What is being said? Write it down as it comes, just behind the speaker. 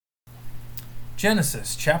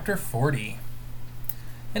Genesis chapter 40.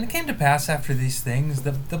 And it came to pass after these things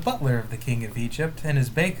that the butler of the king of Egypt and his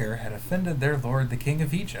baker had offended their lord the king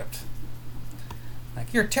of Egypt.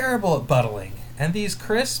 Like, you're terrible at buttling, and these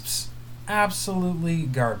crisps, absolutely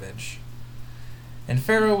garbage. And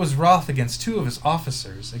Pharaoh was wroth against two of his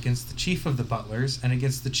officers, against the chief of the butlers and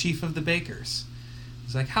against the chief of the bakers.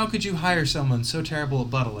 He's like, how could you hire someone so terrible at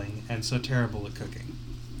buttling and so terrible at cooking?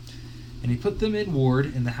 And he put them in ward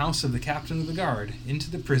in the house of the captain of the guard,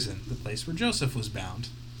 into the prison, the place where Joseph was bound.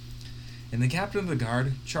 And the captain of the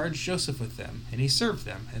guard charged Joseph with them, and he served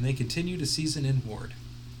them, and they continued a season in ward.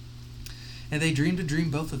 And they dreamed a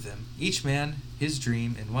dream, both of them, each man his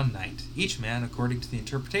dream in one night, each man according to the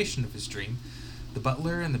interpretation of his dream, the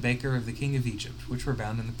butler and the baker of the king of Egypt, which were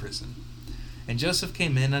bound in the prison. And Joseph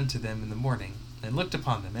came in unto them in the morning, and looked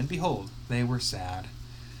upon them, and behold, they were sad.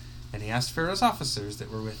 And he asked Pharaoh's officers that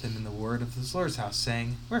were with him in the ward of his lord's house,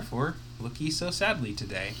 saying, Wherefore look ye so sadly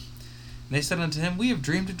today? And they said unto him, We have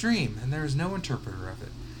dreamed a dream, and there is no interpreter of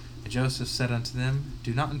it. And Joseph said unto them,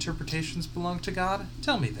 Do not interpretations belong to God?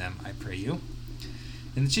 Tell me them, I pray you.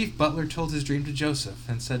 And the chief butler told his dream to Joseph,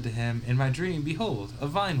 and said to him, In my dream, behold, a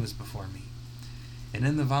vine was before me. And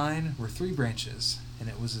in the vine were 3 branches, and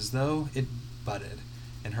it was as though it budded,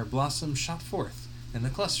 and her blossoms shot forth, and the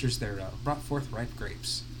clusters thereof brought forth ripe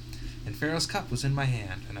grapes. And Pharaoh's cup was in my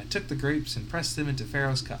hand, and I took the grapes and pressed them into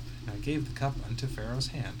Pharaoh's cup, and I gave the cup unto Pharaoh's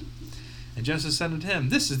hand. And Joseph said unto him,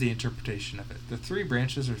 This is the interpretation of it. The 3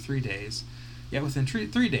 branches are 3 days. Yet within 3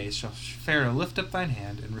 days shall Pharaoh lift up thine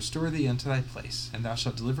hand, and restore thee unto thy place, and thou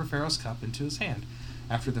shalt deliver Pharaoh's cup into his hand,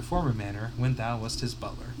 after the former manner, when thou wast his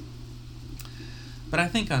butler. But I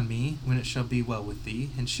think on me, when it shall be well with thee,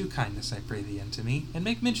 and shew kindness, I pray thee, unto me, and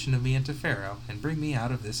make mention of me unto Pharaoh, and bring me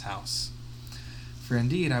out of this house. For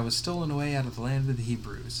indeed I was stolen away out of the land of the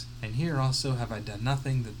Hebrews, and here also have I done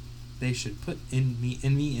nothing that they should put me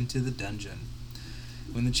into the dungeon.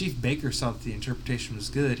 When the chief baker saw that the interpretation was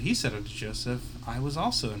good, he said unto Joseph, I was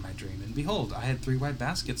also in my dream, and behold, I had 3 white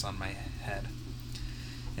baskets on my head.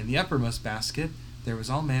 In the uppermost basket there was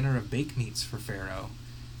all manner of baked meats for Pharaoh,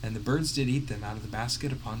 and the birds did eat them out of the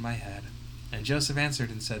basket upon my head. And Joseph answered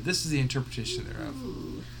and said, This is the interpretation thereof.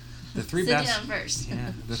 Ooh. The 3 Sit down first.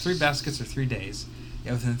 the 3 baskets are 3 days.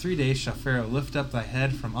 Yet within 3 days shall Pharaoh lift up thy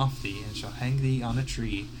head from off thee, and shall hang thee on a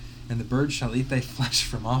tree, and the birds shall eat thy flesh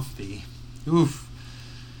from off thee. Oof.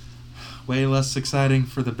 Way less exciting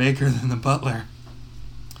for the baker than the butler.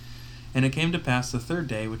 And it came to pass the 3rd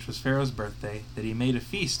day, which was Pharaoh's birthday, that he made a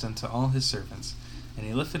feast unto all his servants. And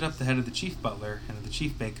he lifted up the head of the chief butler and of the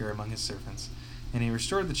chief baker among his servants. And he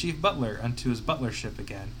restored the chief butler unto his butlership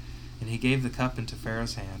again, and he gave the cup into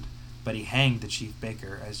Pharaoh's hand. But he hanged the chief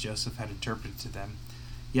baker, as Joseph had interpreted to them.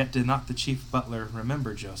 Yet did not the chief butler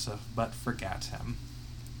remember Joseph, but forgat him.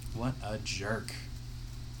 What a jerk.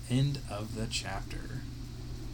 End of the chapter.